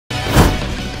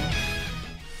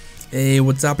Hey,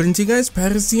 what's happening to you guys?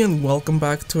 Pyros here and welcome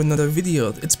back to another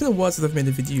video. It's been a while since I've made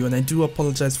a video and I do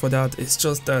apologize for that. It's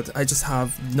just that I just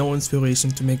have no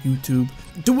inspiration to make YouTube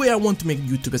the way I want to make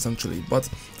YouTube essentially. But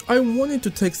I wanted to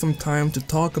take some time to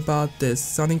talk about this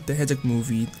Sonic the Hedgehog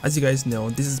movie. As you guys know,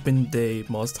 this has been the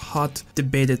most hot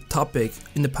debated topic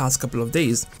in the past couple of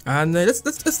days. And let's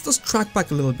just track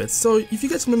back a little bit. So if you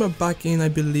guys remember back in, I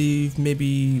believe,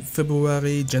 maybe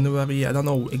February, January, I don't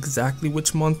know exactly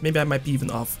which month, maybe I might be even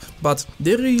off. But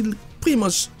they pretty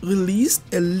much released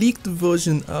a leaked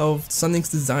version of Sonic's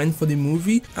design for the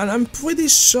movie, and I'm pretty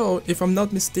sure, if I'm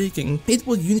not mistaken, it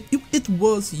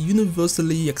was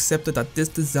universally accepted that this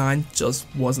design just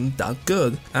wasn't that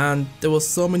good. And there were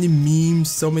so many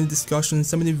memes, so many discussions,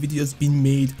 so many videos being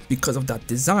made because of that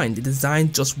design. The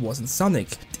design just wasn't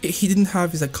Sonic. He didn't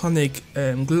have his iconic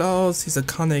gloves, his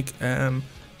iconic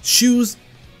shoes.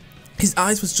 His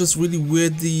eyes was just really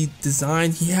weirdly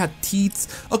designed. He had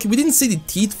teeth. Okay, we didn't see the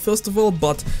teeth first of all,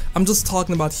 but I'm just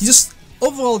talking about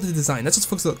overall the design. Let's just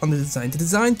focus on the design. The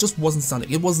design just wasn't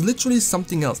Sonic. It was literally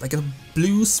something else, like a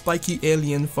blue spiky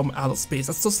alien from outer space.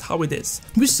 That's just how it is.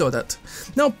 We saw that.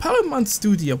 Now Paramount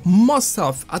Studio must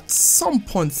have at some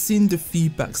point seen the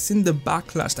feedback, seen the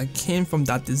backlash that came from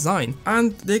that design,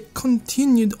 and they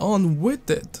continued on with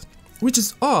it. Which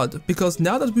is odd, because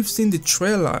now that we've seen the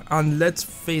trailer, and let's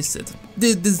face it,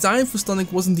 the design for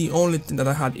Sonic wasn't the only thing that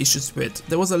I had issues with.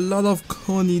 There was a lot of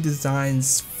corny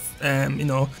designs,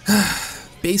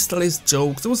 baseless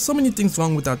jokes. There was so many things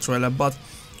wrong with that trailer, but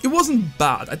it wasn't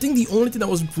bad. I think the only thing that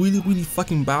was really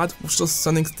fucking bad was just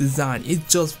Sonic's design. It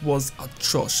just was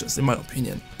atrocious in my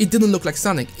opinion. It didn't look like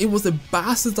Sonic. It was a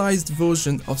bastardized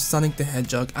version of Sonic the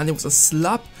Hedgehog, and it was a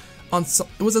slap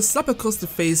across the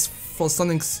face for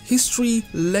Sonic's history,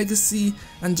 legacy,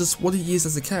 and just what he is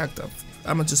as a character.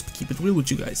 I'ma just keep it real with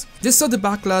you guys. They saw the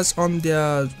backlash on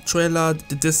their trailer.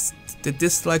 The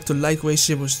dislike to like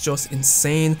ratio was just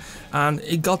insane, and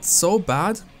it got so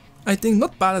bad. I think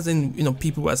not bad as in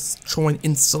people were throwing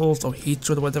insults or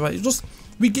hatred or whatever. It just,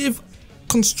 we gave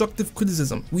constructive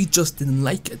criticism. We just didn't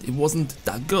like it. It wasn't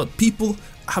that good. People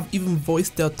have even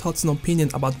voiced their thoughts and opinion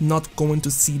about not going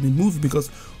to see the movie, because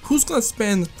who's gonna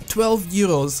spend 12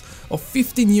 euros or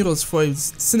 15 euros for a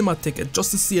cinema ticket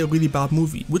just to see a really bad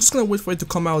movie? We're just gonna wait for it to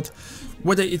come out,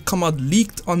 whether it come out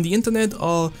leaked on the internet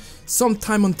or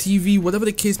sometime on TV, whatever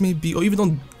the case may be, or even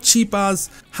on cheap as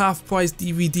half price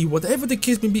DVD, whatever the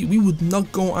case may be. We would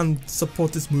not go and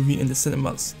support this movie in the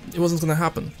cinemas. It wasn't gonna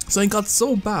happen. So it got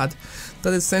so bad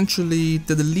that essentially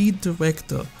the lead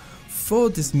director for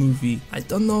this movie, I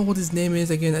don't know what his name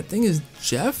is again, I think it's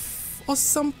Jeff or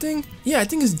something. Yeah, I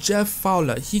think it's Jeff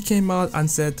Fowler. He came out and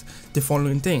said the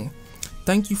following thing: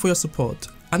 "Thank you for your support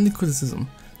and the criticism.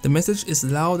 The message is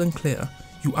loud and clear.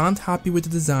 You aren't happy with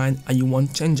the design and you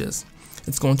want changes.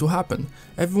 It's going to happen.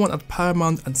 Everyone at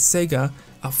Paramount and Sega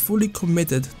are fully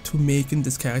committed to making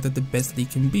this character the best they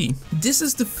can be." This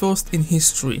is the first in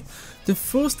history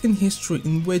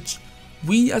in which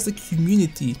we as a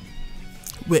community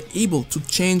were able to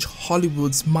change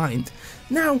Hollywood's mind.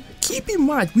 Now, keep in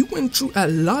mind, we went through a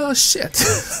lot of shit.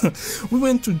 We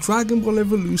went through Dragon Ball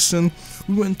Evolution,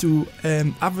 we went through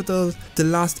Avatar The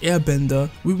Last Airbender,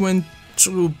 we went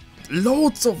through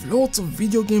loads of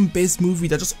video game based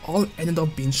movies that just all ended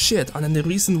up being shit. And then the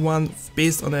recent one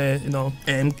based on a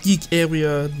geek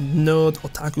area nerd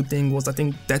otaku thing was, I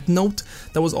think, Death Note.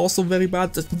 That was also very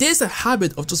bad. There's a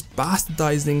habit of just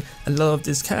bastardizing a lot of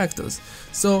these characters.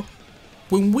 So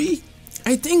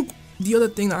I think the other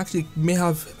thing that actually may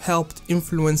have helped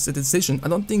influence the decision, I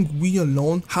don't think we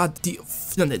alone had the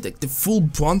full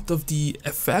brunt of the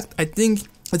effect. I think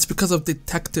it's because of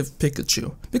Detective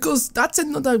Pikachu, because that's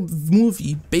another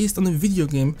movie based on a video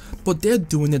game, but they're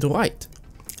doing it right.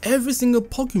 Every single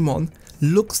Pokemon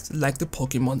looks like the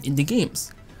Pokemon in the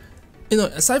games.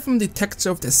 Aside from the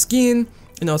texture of their skin,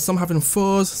 some having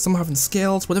furs, some having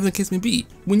scales, whatever the case may be.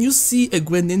 When you see a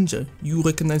Greninja, you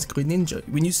recognize Greninja.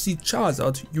 When you see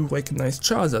Charizard, you recognize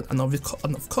Charizard.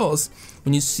 And of course,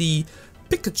 when you see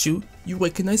Pikachu, you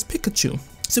recognize Pikachu.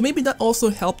 So maybe that also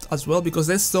helped as well, because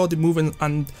they saw the movie,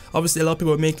 and obviously a lot of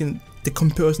people were making the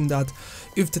comparison that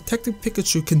if Detective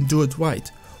Pikachu can do it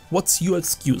right, what's your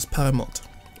excuse, Paramount?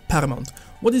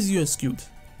 What is your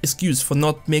excuse for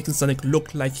not making Sonic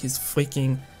look like his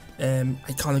freaking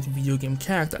iconic video game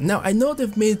character? Now, I know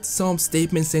they've made some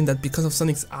statements saying that because of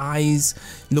Sonic's eyes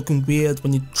looking weird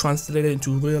when you translate it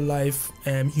into real life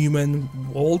human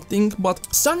world thing,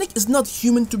 but Sonic is not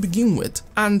human to begin with.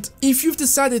 And if you've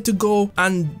decided to go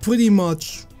and pretty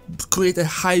much create a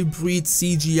hybrid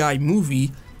CGI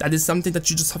movie, that is something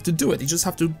that you just have to do it. You just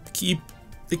have to keep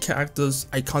the character's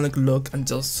iconic look and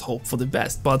just hope for the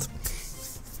best, but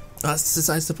that's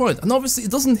besides the point. And obviously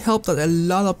it doesn't help that a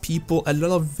lot of people, a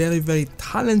lot of very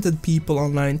talented people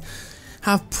online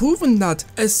have proven that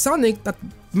a Sonic that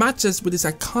matches with his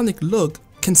iconic look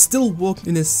can still work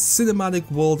in a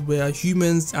cinematic world where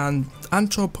humans and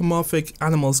anthropomorphic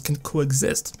animals can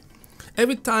coexist.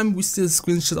 Every time we see a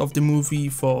screenshot of the movie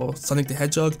for Sonic the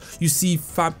Hedgehog, you see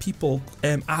fab people,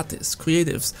 artists,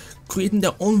 creatives, creating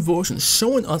their own version,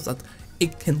 showing us that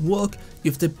it can work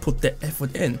if they put the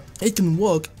effort in. It can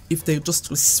work if they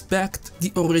just respect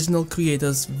the original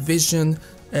creator's vision,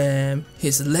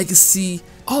 his legacy,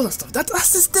 all that stuff.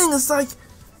 That's this thing. It's like,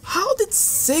 how did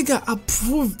Sega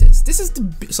approve this? This is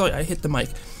the sorry, I hit the mic.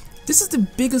 This is the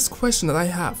biggest question that I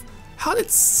have. How did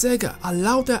Sega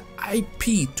allow their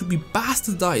IP to be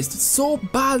bastardized so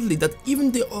badly that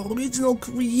even the original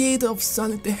creator of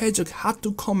Sonic the Hedgehog had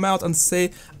to come out and say,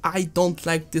 I don't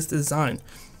like this design?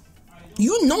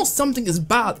 You know something is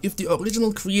bad if the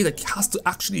original creator has to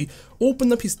actually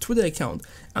open up his Twitter account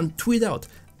and tweet out,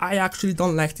 I actually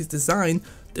don't like this design.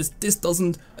 This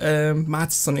doesn't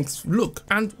match Sonic's look.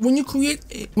 And when you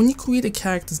create a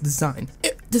character's design,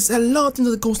 there's a lot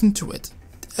that goes into it.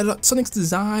 Sonic's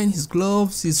design, his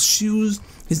gloves, his shoes,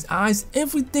 his eyes,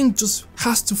 everything just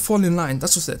has to fall in line.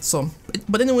 That's just it. So,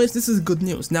 but anyways, this is good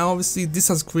news. Now, obviously, this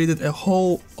has created a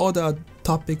whole other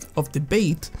topic of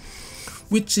debate,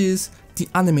 which is the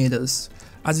animators.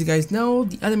 As you guys know,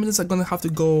 the animators are gonna have to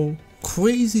go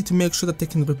crazy to make sure that they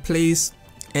can replace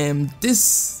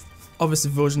this obviously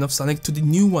version of Sonic to the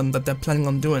new one that they're planning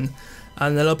on doing.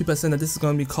 And a lot of people are saying that this is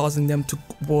going to be causing them to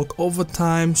work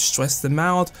overtime, stress them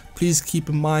out. Please keep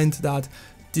in mind that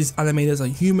these animators are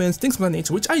humans, things of that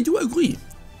nature, which I do agree.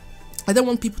 I don't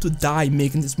want people to die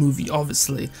making this movie,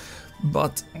 obviously,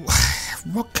 but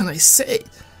what can I say?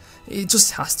 It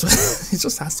just has to, it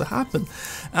just has to happen.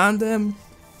 And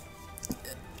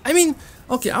I mean,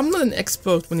 okay, I'm not an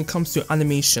expert when it comes to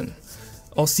animation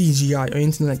or CGI or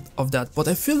anything like of that, but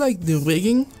I feel like the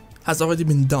rigging has already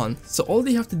been done, so all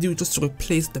they have to do is just to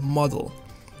replace the model.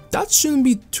 That shouldn't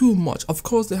be too much. Of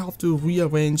course, they have to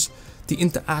rearrange the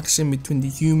interaction between the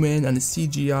human and the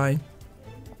CGI,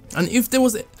 and if there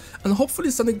was and hopefully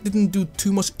Sonic didn't do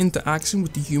too much interaction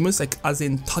with the humans, like as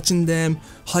in touching them,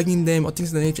 hugging them, or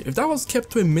things of that nature. If that was kept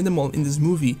to a minimal in this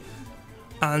movie,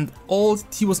 and all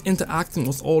he was interacting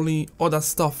was only other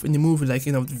stuff in the movie, like,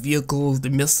 you know, the vehicles, the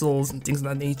missiles, and things of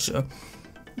that nature,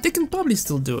 they can probably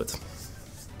still do it.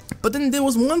 But then there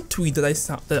was one tweet that I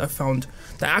found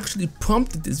that actually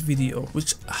prompted this video,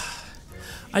 which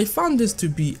I found this to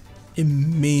be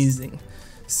amazing.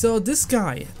 So this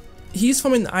guy, he's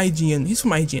from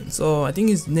IGN, so I think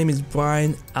his name is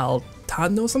Brian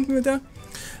Altano or something like that,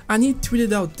 and he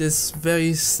tweeted out this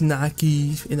very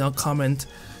snacky, you know, comment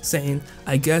saying,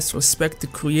 I guess respect the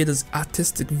creator's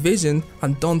artistic vision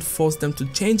and don't force them to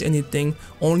change anything,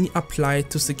 only apply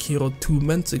it to Sekiro 2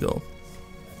 months ago.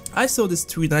 I saw this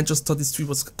tweet and I just thought this tweet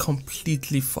was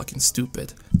completely fucking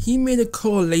stupid. He made a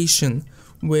correlation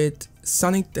with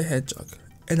Sonic the Hedgehog,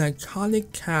 an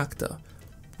iconic character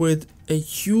with a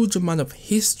huge amount of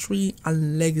history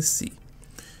and legacy,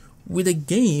 with a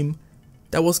game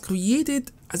that was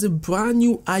created as a brand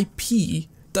new IP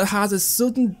that has a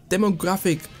certain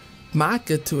demographic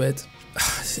market to it.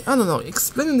 I don't know,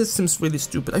 explaining this seems really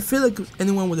stupid. I feel like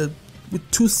anyone with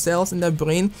two cells in their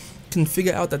brain can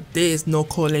figure out that there is no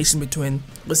correlation between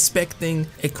respecting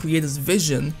a creator's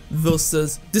vision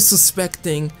versus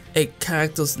disrespecting a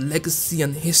character's legacy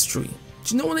and history.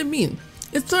 Do you know what I mean?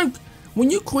 It's like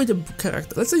when you create a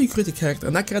character, let's say you create a character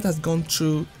and that character has gone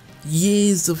through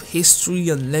years of history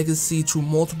and legacy through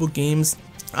multiple games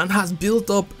and has built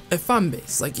up a fan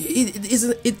base. Like it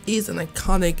is an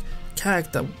iconic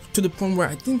character to the point where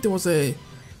I think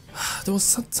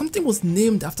something was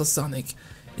named after Sonic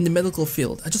in the medical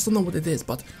field. I just don't know what it is,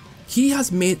 but he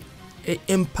has made an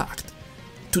impact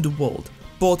to the world,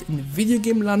 both in the video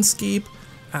game landscape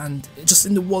and just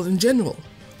in the world in general.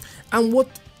 And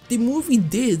what the movie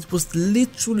did was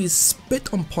literally spit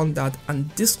upon that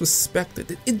and disrespect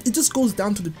it. It just goes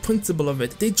down to the principle of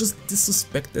it. They just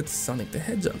disrespected Sonic the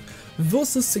Hedgehog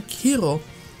versus Sekiro,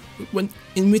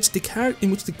 in which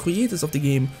the creators of the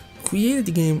game created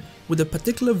the game with a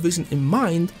particular vision in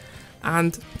mind.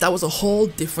 And that was a whole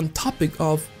different topic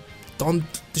of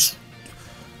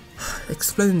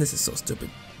explaining this is so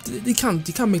stupid. You can't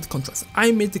make the contrast.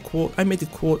 I made the quote,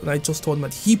 and I just told him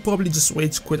that he probably just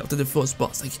rage quit after the first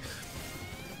boss. Like,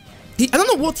 I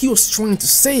don't know what he was trying to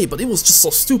say, but it was just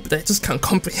so stupid I just can't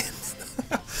comprehend.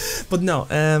 But no,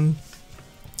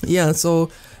 yeah. So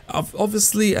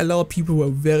obviously, a lot of people were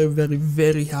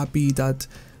very happy that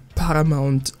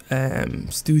Paramount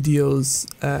Studios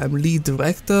lead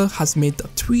director has made a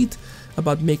tweet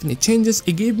about making the changes.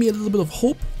 It gave me a little bit of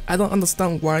hope. I don't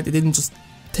understand why they didn't just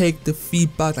take the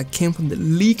feedback that came from the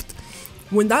leaked.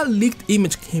 When that leaked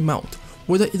image came out,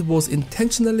 whether it was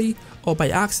intentionally or by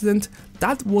accident,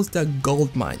 that was their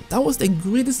gold mine. That was the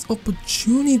greatest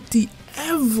opportunity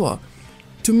ever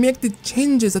to make the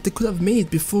changes that they could have made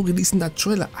before releasing that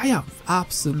trailer. I have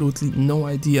absolutely no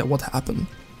idea what happened.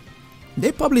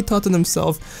 They probably thought to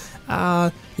themselves,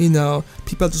 you know,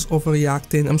 people are just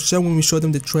overreacting. I'm sure when we show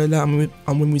them the trailer and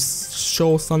when we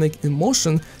show Sonic in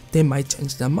motion, they might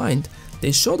change their mind.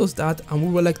 They showed us that and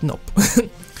we were like, nope.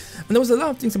 And there was a lot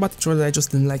of things about the trailer I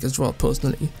just didn't like as well,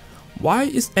 personally. Why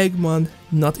is Eggman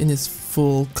not in his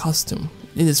full costume?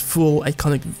 In his full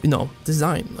iconic, you know,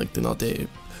 design? Like, you know, the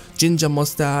ginger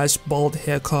mustache, bald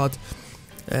haircut,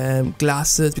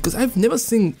 glasses. Because I've never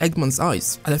seen Eggman's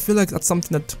eyes. And I feel like that's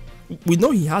something that we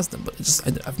know he has them, but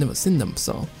I've never seen them.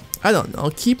 So, I don't know.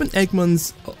 Keeping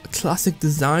Eggman's classic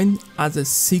design as a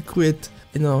secret,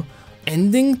 you know,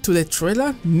 ending to the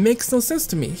trailer makes no sense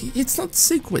to me. It's not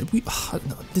secret.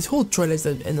 No, this whole trailer is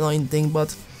an annoying thing,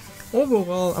 but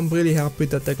overall, I'm really happy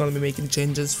that they're gonna be making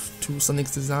changes to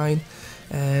Sonic's design.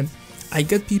 I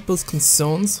get people's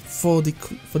concerns for the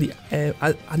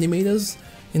animators,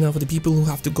 you know, for the people who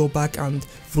have to go back and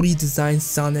redesign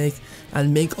Sonic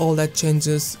and make all that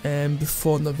changes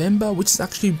before November, which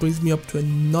actually brings me up to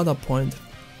another point.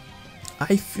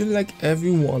 I feel like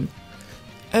everyone,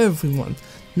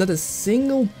 not a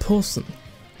single person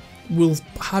will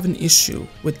have an issue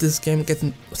with this game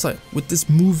with this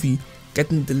movie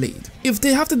getting delayed. If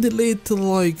they have to delay it till,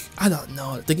 like, I don't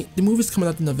know, the movie's coming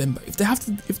out in November. If they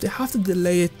have to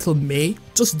delay it till May,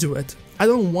 just do it. I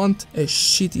don't want a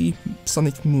shitty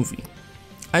Sonic movie.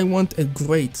 I want a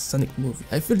great Sonic movie.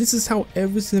 I feel this is how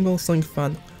every single Sonic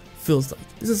fan feels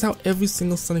like. This is how every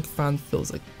single Sonic fan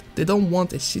feels like. They don't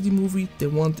want a shitty movie, they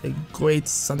want a great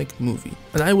Sonic movie.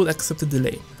 And I will accept a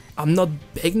delay. I'm not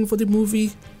begging for the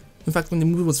movie. In fact, when the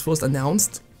movie was first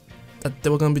announced that they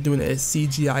were going to be doing a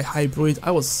CGI hybrid,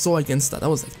 I was so against that. I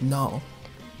was like, no.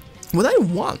 What I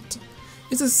want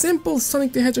is a simple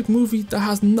Sonic the Hedgehog movie that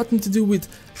has nothing to do with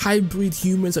hybrid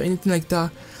humans or anything like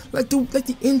that. Like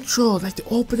the intro, like the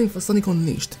opening for Sonic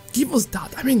Unleashed. Give us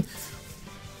that. I mean,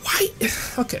 why?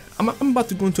 Okay, I'm about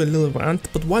to go into a little rant,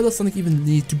 but why does Sonic even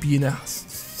need to be in a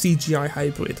CGI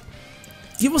hybrid?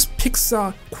 Give us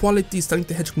Pixar quality Sonic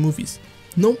the Hedgehog movies.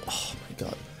 No, oh my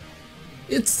god.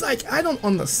 It's like, I don't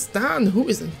understand who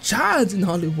is in charge in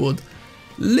Hollywood.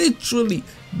 Literally,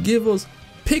 give us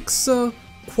Pixar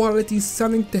quality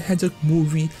Sonic the Hedgehog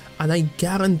movie and I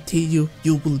guarantee you,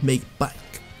 you will make bank.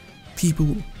 People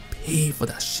will pay for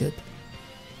that shit.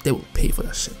 They will pay for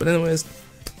that shit. But anyways,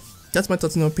 that's my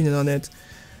thoughts and opinion on it.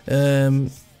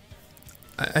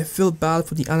 I feel bad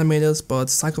for the animators, but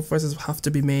sacrifices have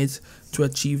to be made to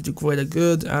achieve the greater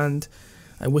good, and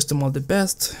I wish them all the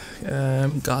best.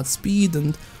 Godspeed,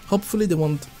 and hopefully they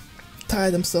won't tire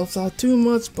themselves out too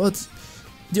much, but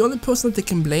the only person that they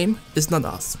can blame is not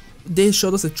us. They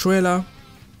showed us a trailer,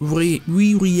 we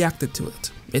reacted to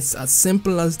it. It's as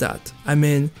simple as that. I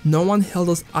mean, no one held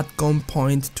us at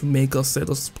gunpoint to make us say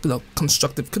those,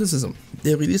 constructive criticism.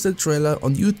 They released a trailer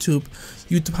on YouTube.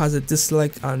 YouTube has a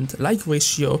dislike and like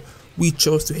ratio. We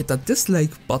chose to hit that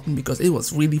dislike button because it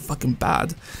was really fucking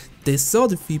bad. They saw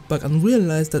the feedback and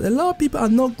realized that a lot of people are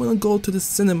not gonna go to the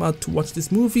cinema to watch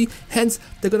this movie, hence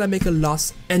they're gonna make a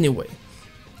loss anyway.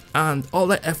 And all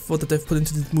the effort that they've put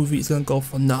into this movie is gonna go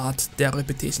for naught. Their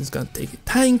reputation is gonna take a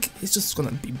tank. It's just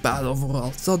gonna be bad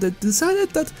overall. So they decided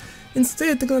that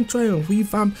instead they're gonna try and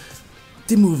revamp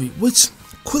the movie, which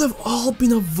could have all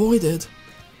been avoided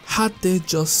had they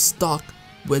just stuck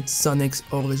with Sonic's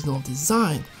original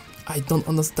design. I don't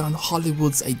understand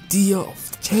Hollywood's idea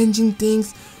of changing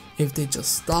things. If they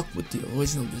just stuck with the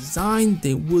original design,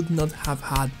 they would not have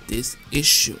had this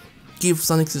issue. Give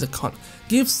Sonic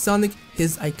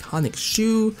his iconic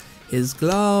shoe, his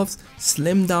gloves,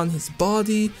 slim down his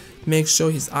body, make sure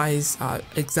his eyes are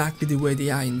exactly the way they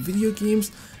are in video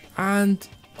games, and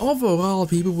overall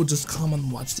people would just come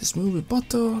and watch this movie.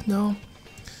 But no,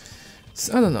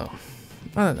 so, I don't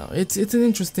know. It's an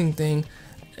interesting thing.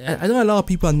 I know a lot of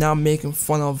people are now making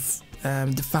fun of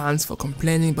the fans for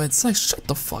complaining, but it's like, shut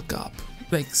the fuck up.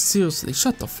 Like, seriously,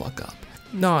 shut the fuck up.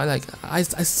 No, like, I've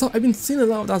been seeing a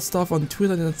lot of that stuff on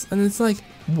Twitter, and it's like,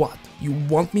 what? You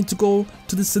want me to go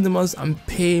to the cinemas and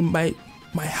pay my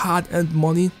hard-earned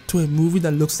money to a movie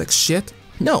that looks like shit?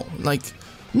 No, like,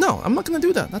 no, I'm not gonna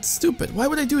do that. That's stupid. Why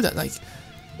would I do that? Like,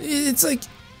 it's like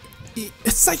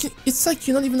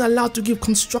you're not even allowed to give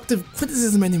constructive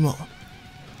criticism anymore.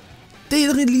 they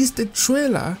released the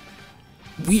trailer,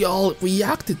 we all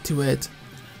reacted to it.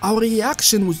 Our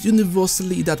reaction was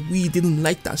universally that we didn't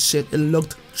like that shit, it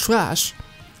looked trash,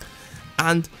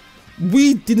 and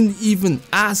we didn't even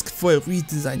ask for a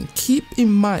redesign. Keep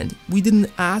in mind, we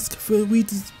didn't ask for a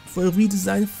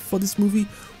redesign for this movie.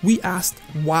 We asked,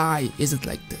 why is it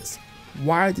like this?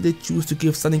 Why did they choose to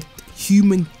give Sonic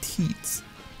human teeth?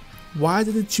 Why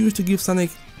did they choose to give Sonic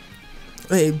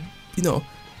a,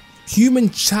 human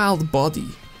child body?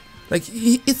 Like,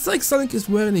 it's like Sonic is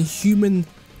wearing a human,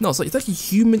 no, sorry, it's like a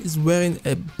human is wearing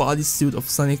a bodysuit of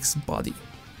Sonic's body.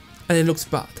 And it looks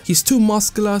bad. He's too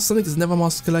muscular. Sonic is never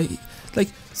muscular. Like,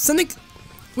 Sonic,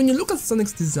 when you look at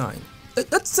Sonic's design,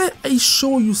 let's say I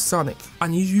show you Sonic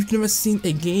and you've never seen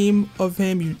a game of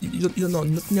him, you don't know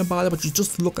nothing about it, but you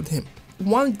just look at him.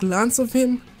 One glance of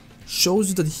him shows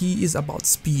you that he is about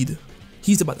speed.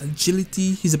 He's about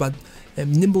agility, he's about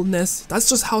nimbleness. That's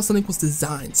just how Sonic was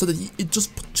designed, so that it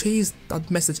just portrays that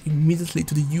message immediately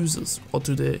to the users or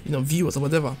to the viewers or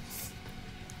whatever.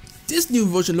 This new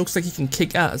version looks like he can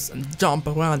kick ass and jump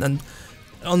around and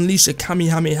unleash a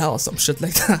Kamehameha or some shit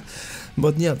like that.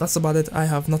 But yeah, that's about it. I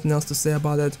have nothing else to say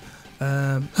about it.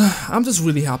 I'm just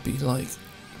really happy. Like,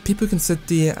 people can sit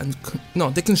there and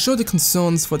they can show the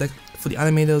concerns for the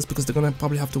animators, because they're gonna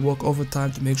probably have to work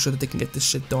overtime to make sure that they can get this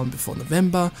shit done before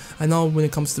November. I know when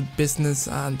it comes to business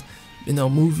and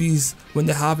movies, when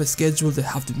they have a schedule, they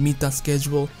have to meet that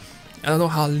schedule. I don't know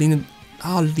how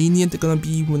lenient they're gonna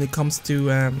be when it comes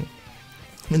to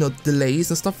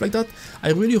delays and stuff like that.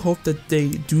 I really hope that they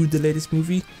do delay this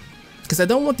movie, because I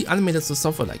don't want the animators to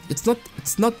suffer. Like, it's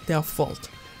not their fault.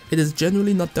 It is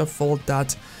genuinely not their fault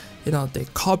that the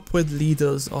corporate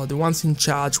leaders or the ones in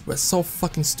charge were so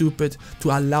fucking stupid to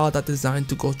allow that design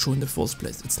to go through in the first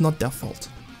place. It's not their fault.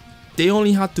 They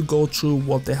only had to go through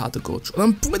what they had to go through.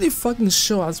 And I'm pretty fucking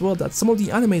sure as well that some of the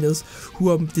animators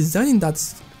who are designing that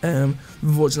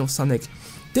version of Sonic,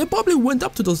 they probably went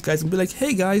up to those guys and be like,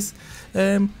 hey guys,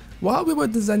 while we were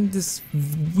designing this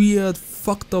weird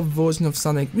fucked up version of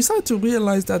Sonic, we started to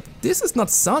realize that this is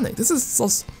not Sonic. This is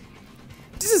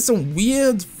some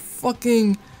weird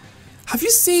fucking. Have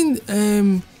you seen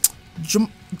what's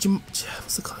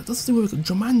it called? That's the movie called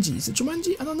Jumanji. Is it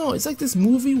Jumanji? I don't know. It's like this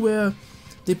movie where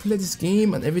they play this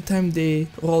game, and every time they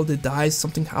roll the dice,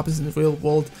 something happens in the real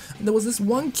world. And there was this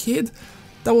one kid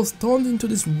that was turned into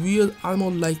this weird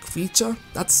animal-like creature.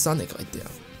 That's Sonic right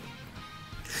there.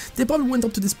 They probably went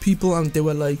up to these people and they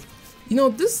were like,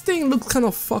 this thing looks kind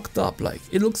of fucked up. Like,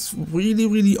 it looks really,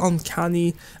 really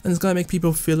uncanny, and it's gonna make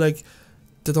people feel like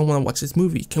they don't want to watch this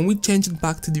movie. Can we change it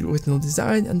back to the original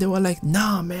design? And they were like,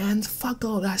 nah man, fuck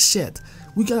all that shit.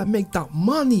 We gotta make that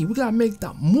money. We gotta make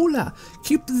that moolah.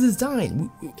 Keep the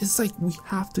design. It's like, we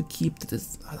have to keep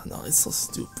this. I don't know, it's so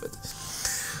stupid.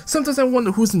 Sometimes I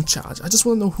wonder who's in charge. I just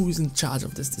want to know who's in charge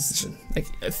of this decision. Like,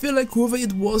 I feel like whoever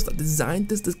it was that designed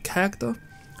this character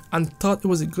and thought it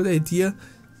was a good idea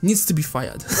needs to be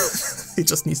fired. It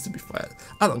just needs to be fired.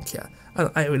 I don't care.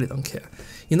 I really don't care.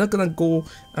 You're not gonna go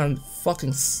and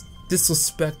fucking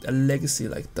disrespect a legacy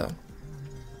like that.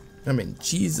 I mean,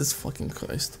 Jesus fucking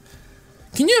Christ.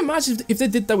 Can you imagine if they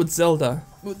did that with Zelda?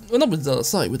 Well, not with Zelda,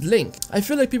 sorry, with Link. I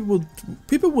feel like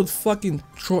people would fucking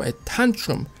throw a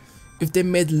tantrum if they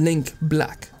made Link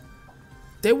black.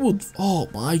 They would, oh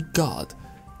my god.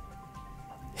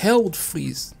 Hell would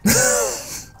freeze.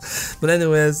 But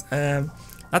anyways,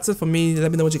 that's it for me.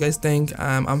 Let me know what you guys think.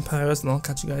 I'm Pyros, and I'll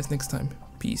catch you guys next time.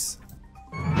 Peace.